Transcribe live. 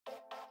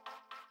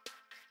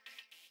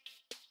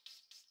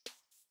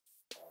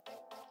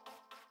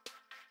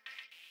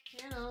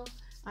channel.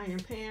 I am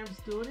Pam's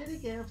doing it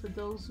again for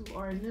those who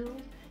are new,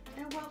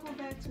 and welcome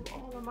back to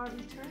all of my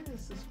returning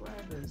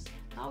subscribers.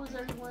 How is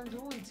everyone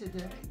doing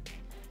today?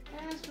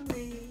 As for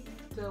me,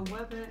 the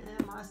weather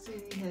in my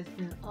city has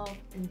been up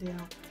and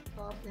down,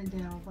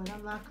 but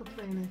I'm not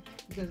complaining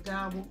because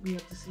God woke me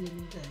up to see a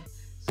new day.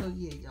 So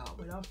yeah, y'all,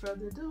 without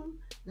further ado,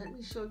 let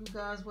me show you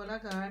guys what I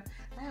got.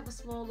 I have a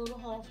small little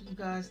haul for you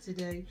guys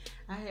today.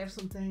 I have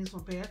some things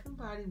from Bath and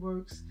Body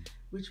Works,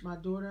 which my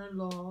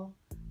daughter-in-law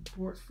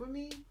bought for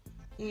me.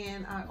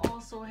 And I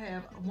also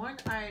have one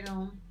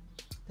item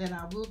that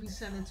I will be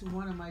sending to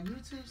one of my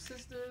YouTube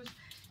sisters,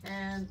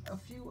 and a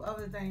few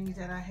other things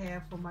that I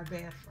have for my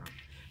bathroom.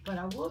 But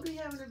I will be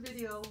having a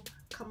video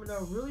coming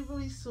up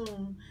really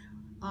soon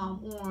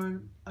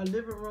on a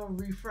living room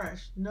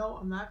refresh. No,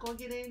 I'm not going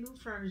to get any new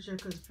furniture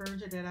because the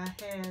furniture that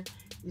I have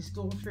is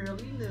still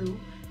fairly new.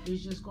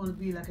 It's just going to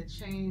be like a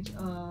change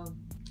of,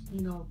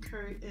 you know,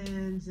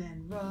 curtains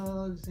and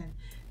rugs and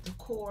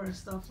decor and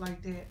stuff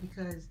like that,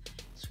 because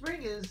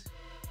spring is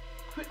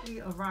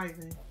quickly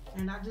arriving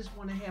and I just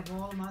want to have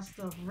all of my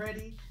stuff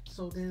ready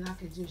so then I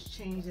can just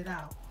change it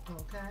out.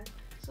 Okay,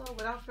 so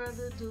without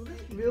further ado,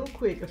 real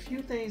quick, a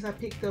few things I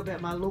picked up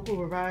at my local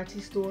variety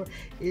store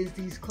is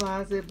these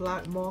closet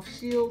block moth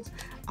shields.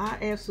 I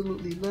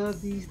absolutely love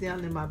these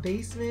down in my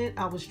basement.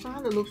 I was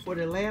trying to look for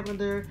the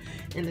lavender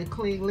and the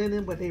clean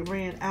linen, but they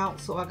ran out,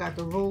 so I got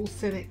the rose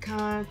scented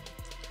kind.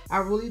 I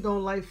really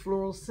don't like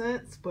floral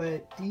scents,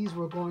 but these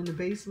were going to the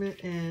basement,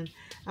 and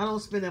I don't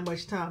spend that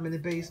much time in the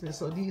basement,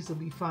 so these will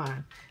be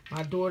fine.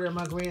 My daughter and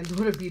my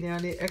granddaughter be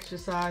down there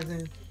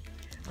exercising.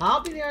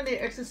 I'll be down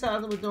there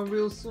exercising with them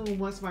real soon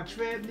once my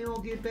treadmill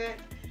get back.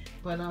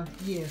 But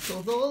yeah,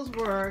 so those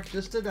were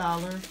just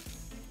 $1.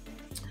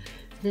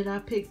 Then I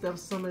picked up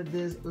some of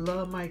this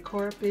Love My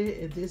Carpet,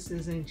 and this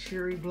is in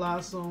cherry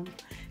blossom.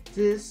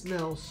 This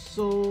smells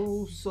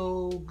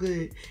so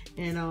good,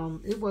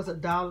 and it was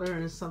 $1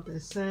 and something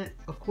cent.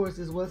 Of course,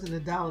 this wasn't a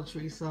Dollar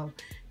Tree, so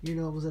you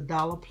know it was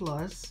 $1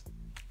 plus.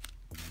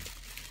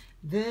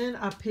 Then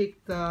I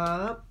picked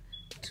up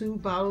 2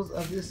 bottles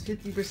of this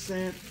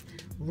 50%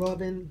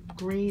 rubbing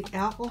green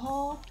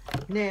alcohol.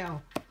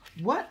 Now,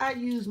 what I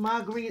use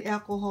my green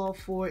alcohol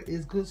for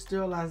is good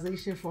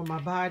sterilization for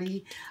my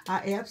body.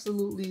 I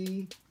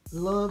absolutely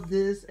love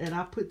this, and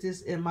I put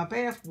this in my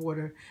bath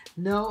water.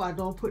 No, I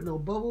don't put no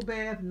bubble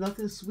bath,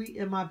 nothing sweet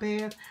in my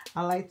bath.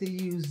 I like to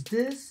use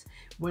this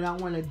when I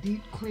want to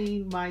deep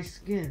clean my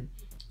skin.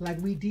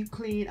 Like we deep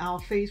clean our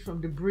face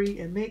from debris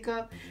and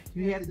makeup,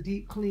 you have to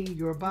deep clean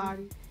your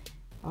body.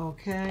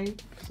 Okay,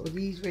 so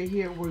these right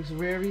here works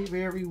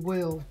very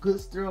well. Good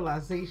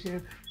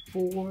sterilization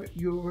for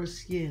your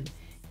skin.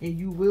 And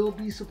you will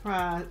be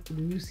surprised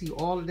when you see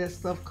all of that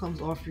stuff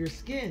comes off your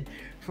skin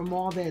from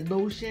all that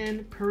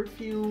lotion,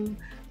 perfume,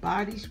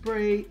 body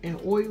spray, and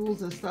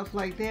oils and stuff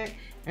like that.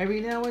 Every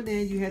now and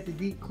then you have to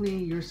deep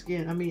clean your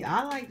skin. I mean,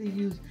 I like to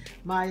use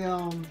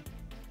my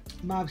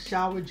my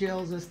shower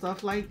gels and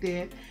stuff like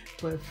that,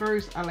 but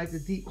first I like to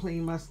deep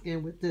clean my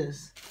skin with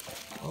this.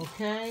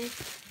 Okay,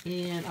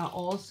 and I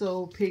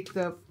also picked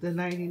up the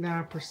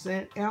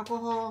 99%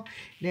 alcohol.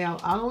 Now,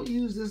 I don't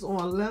use this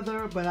on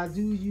leather, but I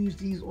do use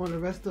these on the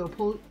rest of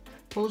the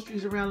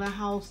upholsteries around the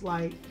house,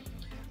 like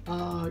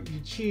your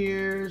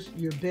chairs,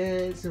 your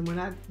beds. And when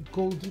I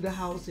go through the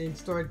house and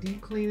start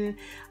deep cleaning,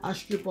 I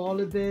strip all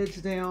the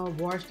beds down,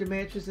 wash the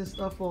mattress and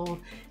stuff off,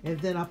 and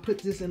then I put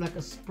this in like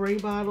a spray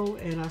bottle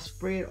and I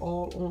spray it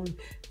all on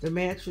the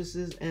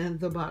mattresses and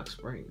the box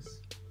springs.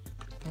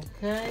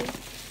 Okay,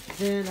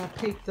 then I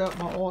picked up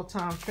my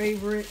all-time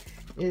favorite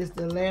is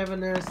the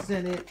lavender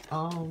scented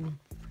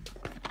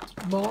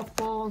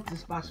mothballs.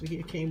 This box right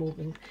here came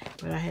open,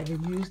 but I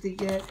haven't used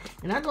it yet.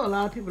 And I know a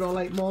lot of people don't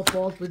like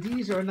mothballs, but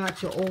these are not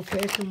your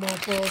old-fashioned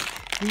mothballs.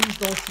 These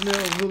don't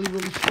smell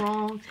really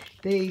strong.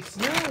 They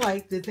smell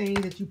like the thing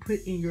that you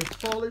put in your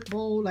toilet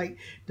bowl, like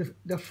the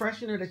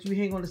freshener that you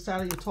hang on the side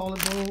of your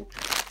toilet bowl.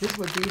 This is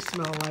what they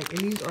smell like,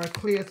 and these are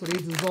clear, so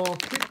they dissolve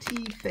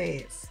pretty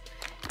fast.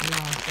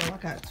 So I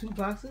got 2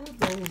 boxes of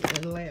those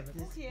and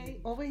lavender.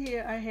 Over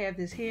here I have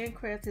this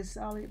handcrafted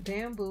solid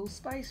bamboo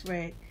spice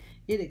rack.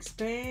 It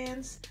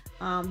expands.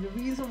 The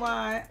reason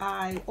why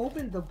I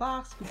opened the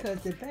box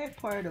because the back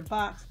part of the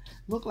box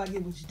looked like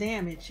it was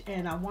damaged,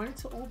 and I wanted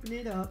to open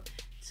it up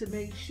to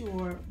make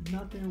sure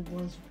nothing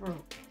was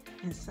broke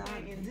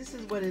inside. And this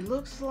is what it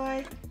looks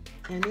like.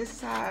 And this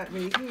side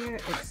right here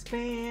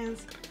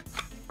expands.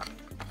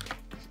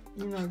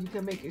 You know, you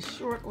can make it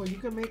short or you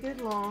can make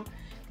it long,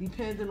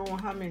 depending on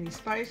how many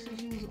spices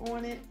you use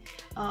on it.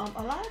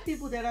 A lot of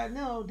people that I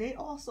know, they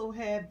also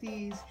have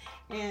these,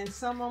 and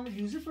some of them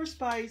use it for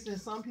spice, and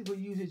some people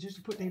use it just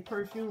to put their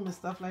perfume and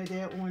stuff like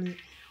that on it,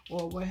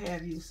 or what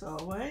have you. So,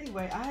 well,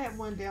 anyway, I have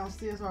one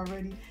downstairs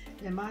already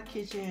in my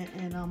kitchen,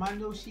 and I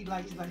know she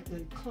likes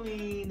to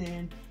clean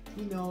and,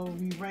 you know,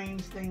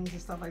 rearrange things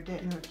and stuff like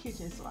that in her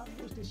kitchen. So I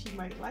thought that she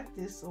might like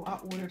this, so I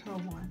ordered her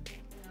one.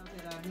 Now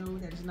that I know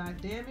that it's not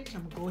damaged,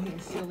 I'm gonna go ahead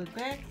and seal it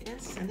back and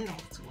send it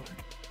off to her.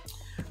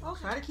 I'll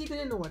try to keep it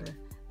in order.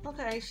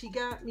 Okay, she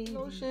got me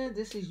lotion.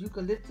 This is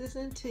eucalyptus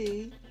and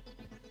tea.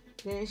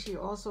 Then she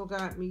also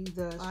got me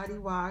the body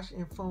wash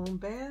and foam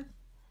bath.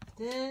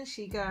 Then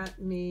she got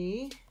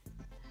me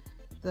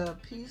the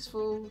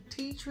Peaceful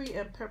Tea Tree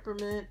and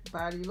Peppermint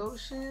body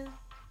lotion.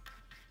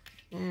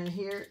 And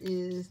here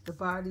is the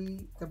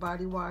body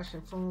wash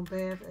and foam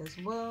bath as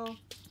well.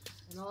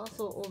 And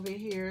also over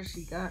here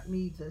she got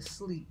me the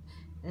Sleep.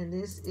 And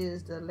this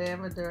is the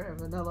lavender and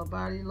vanilla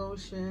body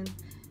lotion.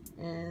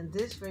 And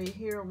this right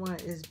here one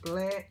is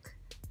black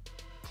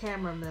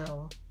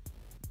chamomile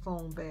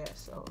foam bath.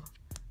 So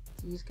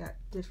these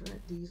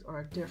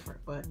are different,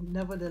 but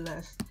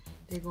nevertheless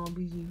they're gonna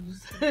be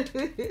used.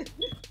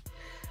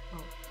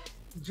 Oh,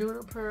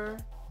 juniper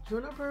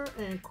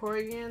and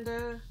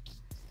coriander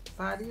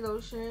body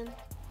lotion.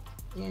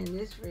 And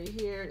this right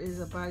here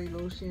is a body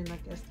lotion. I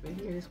guess right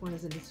here, this one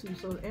is in the tube.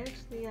 So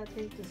actually I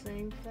think the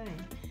same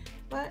thing.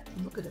 But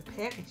look at the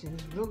packaging,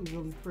 it's really,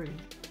 really pretty.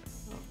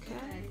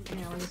 Okay,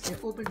 now let's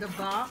open the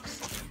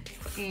box.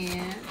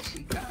 And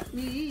she got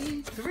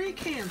me 3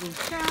 candles.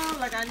 Child,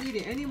 like I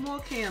needed any more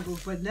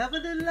candles. But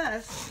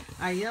nevertheless,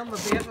 I am a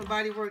Bath and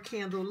Body Works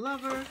candle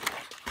lover.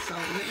 So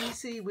let me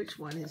see which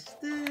one is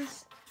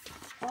this.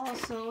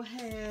 Also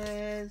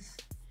has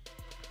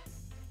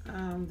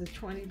the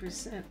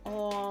 20%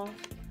 off.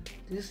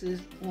 This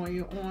is on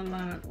your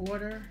online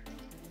order.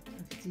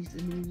 These are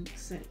the new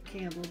scent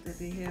candles that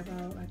they have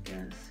out, I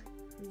guess.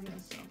 Yeah,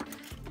 so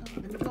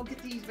let me go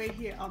get these right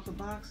here out the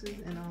boxes.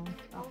 And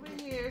over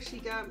here she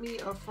got me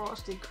a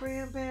frosted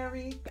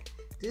cranberry.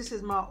 This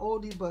is my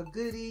oldie but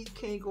goodie.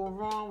 Can't go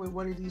wrong with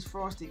one of these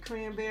frosted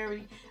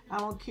cranberry. I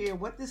don't care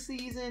what the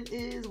season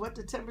is, what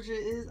the temperature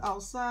is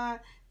outside.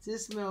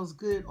 This smells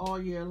good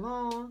all year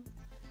long.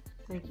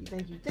 Thank you,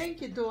 thank you,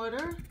 thank you,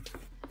 daughter.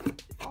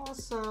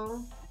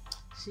 Also,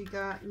 she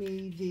got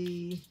me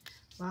the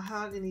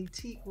mahogany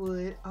teak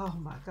wood. Oh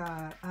my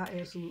God, I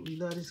absolutely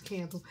love this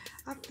candle.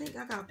 I think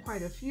I got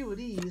quite a few of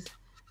these.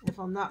 If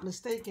I'm not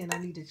mistaken, I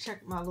need to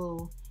check my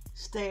little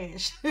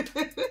stash.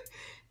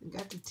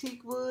 Got the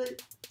teak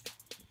wood.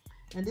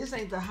 And this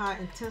ain't the high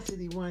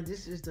intensity one.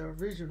 This is the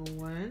original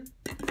one.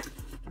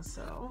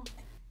 So,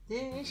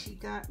 then she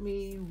got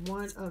me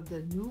one of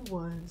the new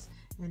ones.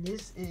 And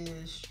this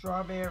is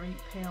strawberry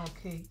pound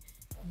cake.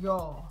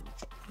 Y'all,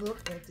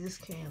 look at this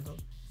candle.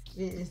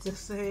 It is the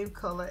same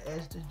color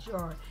as the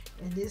jar,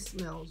 and this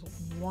smells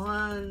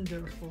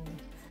wonderful.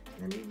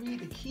 Let me read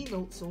the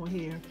keynotes on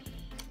here.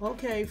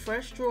 Okay,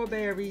 fresh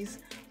strawberries,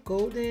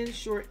 golden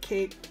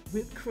shortcake,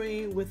 whipped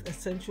cream with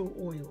essential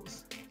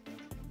oils.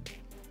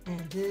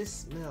 And this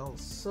smells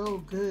so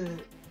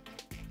good.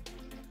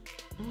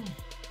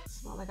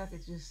 Smells like I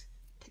could just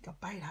take a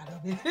bite out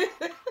of it.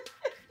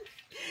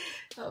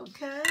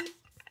 Okay.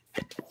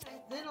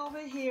 Then over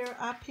here,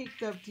 I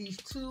picked up these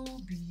 2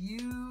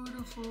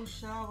 beautiful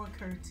shower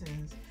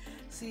curtains.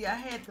 See, I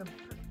had to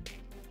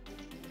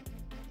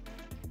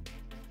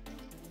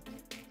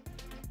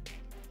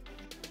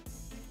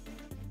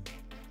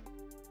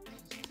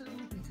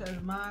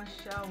because my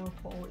shower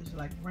pole is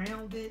like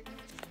rounded,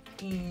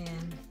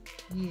 and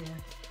yeah,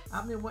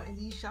 I've been wanting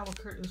these shower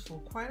curtains for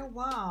quite a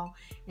while,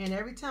 and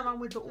every time I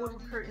went to order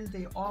curtains,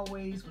 they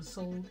always were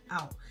sold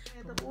out. I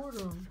had to order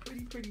them.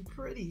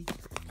 Pretty.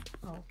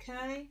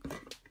 Okay,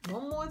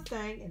 one more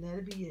thing and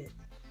that'll be it.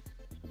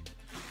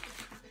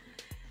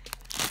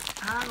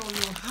 I don't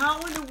know how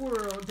in the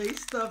world they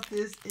stuffed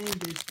this in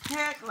this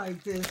pack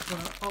like this, but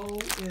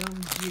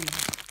OMG.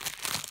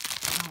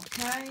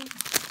 Okay,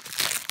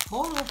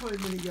 hold on for a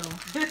minute, y'all.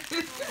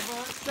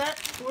 Set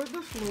for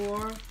the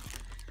floor.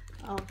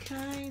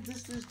 Okay,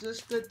 this is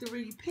just the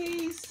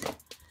 3-piece.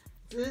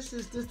 This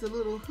is just the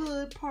little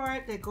hood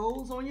part that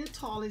goes on your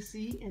toilet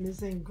seat, and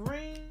it's in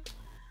green.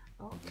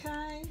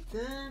 Okay,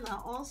 then I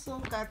also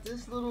got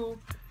this little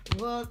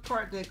rug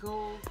part that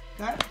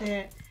got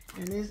that,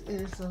 and this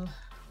is the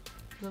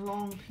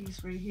long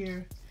piece right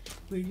here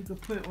where you can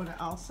put it on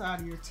the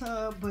outside of your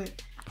tub.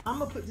 But I'm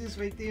gonna put this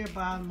right there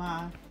by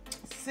my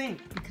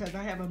sink because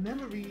I have a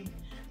memory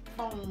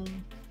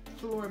foam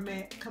floor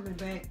mat coming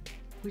back,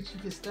 which you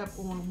can step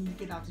on when you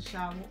get out the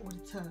shower or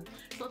the tub.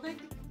 So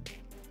thank you.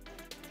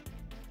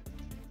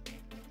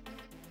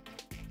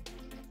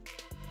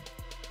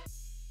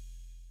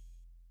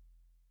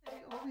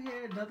 Over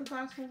here, another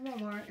box from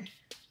Walmart.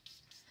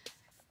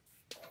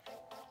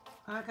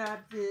 I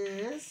got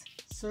this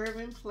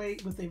serving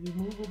plate with a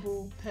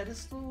removable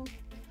pedestal,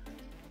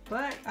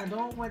 but I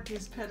don't want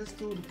this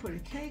pedestal to put a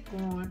cake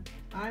on.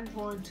 I'm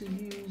going to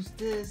use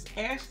this.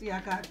 Actually, I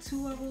got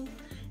 2 of them,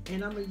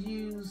 and I'm going to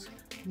use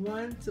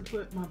one to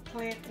put my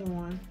plant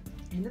on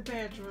in the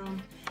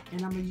bedroom,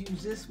 and I'm going to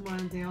use this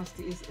one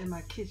downstairs in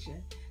my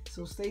kitchen.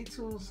 So stay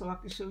tuned so I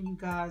can show you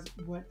guys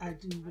what I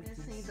do with this.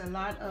 I've seen a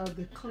lot of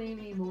the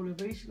cleaning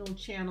motivational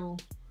channel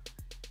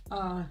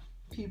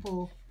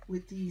people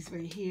with these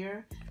right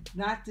here.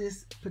 Not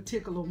this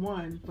particular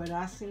one, but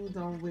I've seen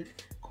them with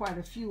quite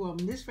a few of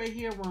them. This right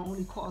here one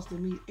only costed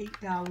me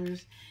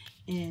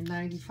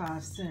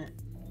 $8.95.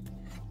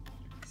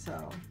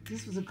 So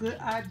this was a good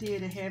idea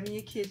to have in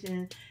your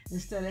kitchen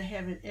instead of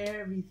having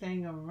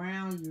everything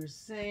around your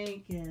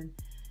sink and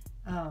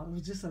It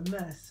was just a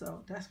mess,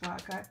 so that's why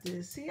I got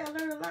this. See, I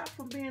learned a lot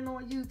from being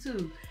on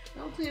YouTube.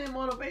 Those cleaning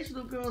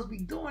motivational girls be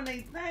doing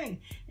their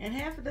thing, and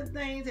half of the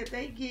things that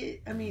they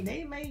get, I mean,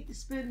 they may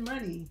spend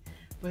money,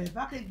 but if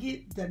I could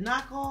get the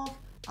knockoff,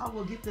 I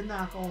will get the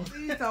knockoff.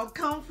 Please don't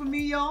come for me,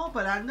 y'all,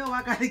 but I know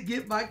I gotta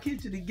get my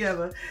kitchen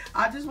together.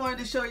 I just wanted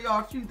to show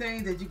y'all a few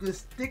things that you could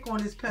stick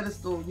on this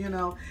pedestal, you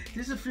know.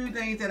 Just a few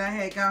things that I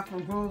had got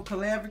from Grove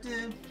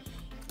Collaborative.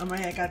 I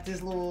had got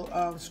this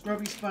little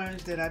scrubby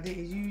sponge that I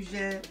didn't use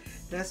yet.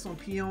 That's some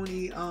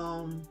Peony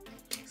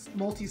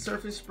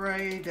multi-surface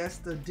spray. That's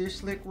the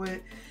dish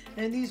liquid.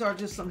 And these are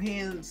just some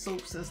hand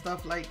soaps and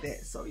stuff like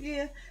that. So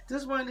yeah,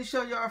 just wanted to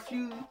show y'all a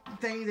few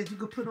things that you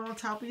could put on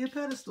top of your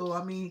pedestal.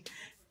 I mean,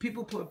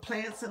 people put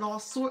plants and all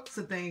sorts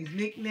of things.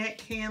 Knick-knack,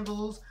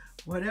 candles,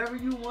 whatever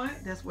you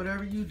want, that's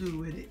whatever you do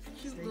with it.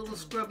 This little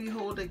scrubby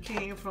holder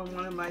came from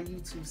one of my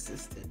YouTube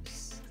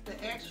sisters.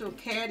 The actual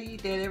caddy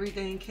that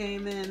everything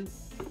came in,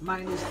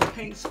 minus the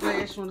paint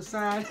splash on the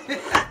side.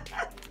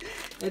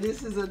 And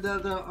this is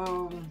another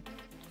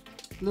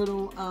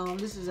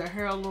this is a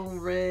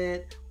heirloom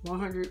red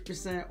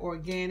 100%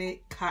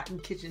 organic cotton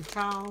kitchen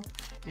towel,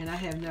 and I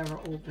have never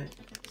opened.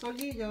 So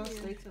yeah, y'all,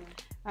 stay tuned.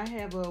 I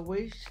have a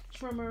waist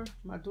trimmer.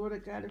 My daughter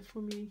got it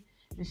for me,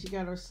 and she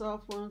got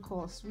herself one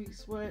called Sweet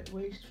Sweat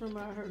waist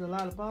trimmer. I heard a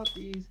lot about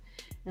these,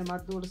 and my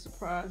daughter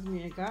surprised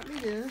me and got me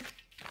this.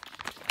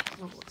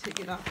 I'm gonna take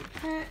it out the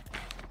pack.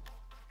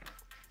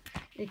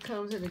 It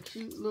comes in a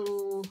cute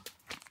little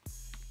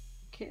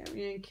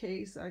carrying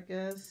case, I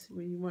guess,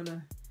 when you want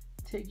to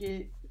take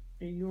it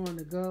and you're on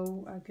the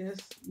go. I guess,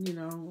 you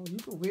know, you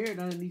can wear it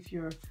underneath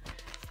your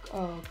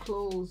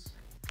clothes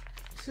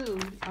too.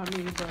 I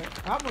mean,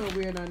 but I want to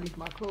wear it underneath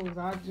my clothes.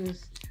 I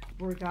just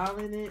work out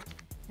in it.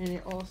 And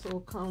it also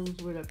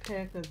comes with a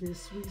pack of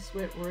this Sweet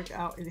Sweat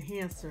workout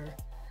enhancer.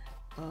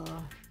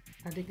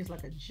 I think it's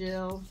like a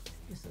gel.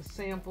 It's a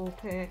sample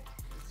pack.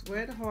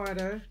 Sweat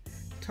harder,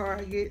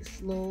 target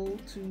slow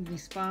to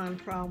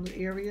respond problem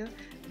area,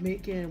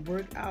 make any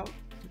workout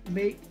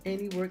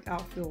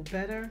feel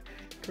better,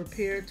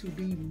 prepare to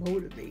be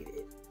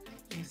motivated.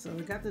 And so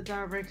we got the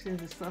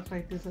directions and stuff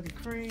like this of the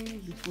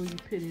cream before you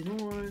put it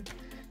on.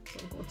 So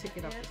I'm gonna take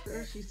it off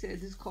first. She said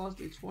this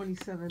costed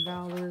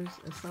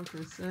 $27 and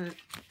something cent,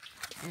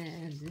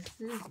 and this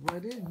is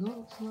what it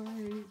looks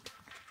like.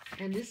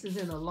 And this is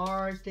in a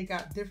large. They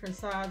got different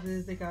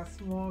sizes. They got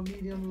small,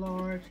 medium,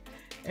 large,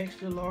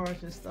 extra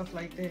large, and stuff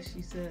like that,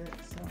 she said.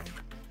 So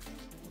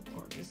I'm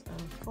going to just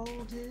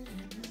unfold it,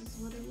 and this is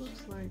what it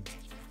looks like.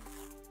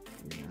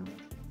 You know?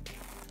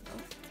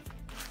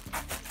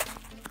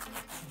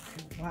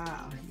 Okay,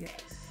 wow,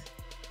 yes.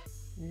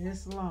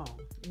 It's long.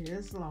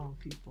 It's long,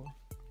 people.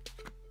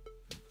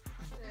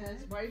 Okay.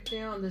 Wipe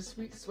down the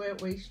Sweet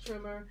Sweat waist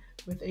trimmer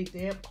with a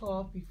damp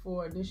cloth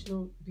before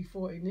initial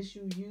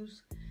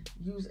use.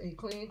 Use a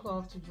clean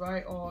cloth to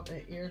dry off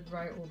and air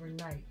dry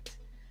overnight.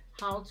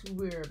 How to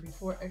wear.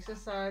 Before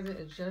exercising,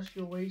 adjust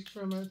your waist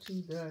trimmer to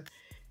the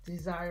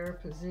desired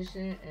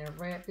position and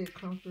wrap it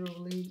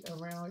comfortably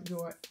around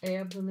your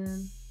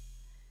abdomen.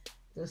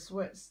 The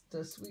Sweet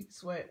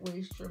Sweat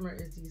waist trimmer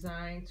is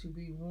designed to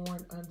be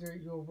worn under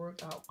your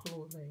workout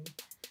clothing.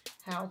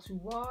 How to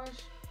wash.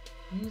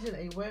 Using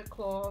a wet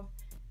cloth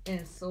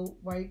and soap,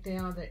 wipe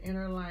down the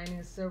inner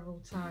lining several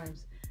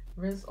times.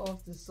 Rinse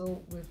off the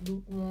soap with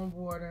lukewarm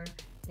water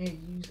and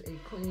use a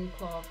clean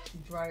cloth to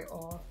dry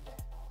off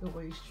the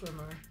waist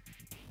trimmer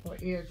or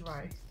air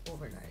dry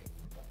overnight.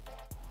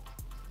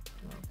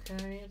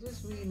 Okay,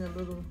 just reading a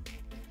little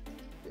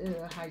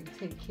how you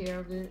take care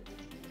of it.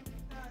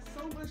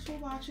 So much for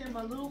watching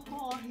my little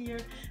haul here.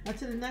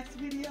 Until the next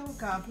video,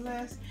 God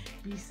bless,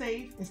 be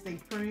safe, and stay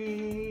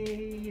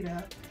prayed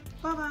up.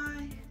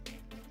 Bye-bye.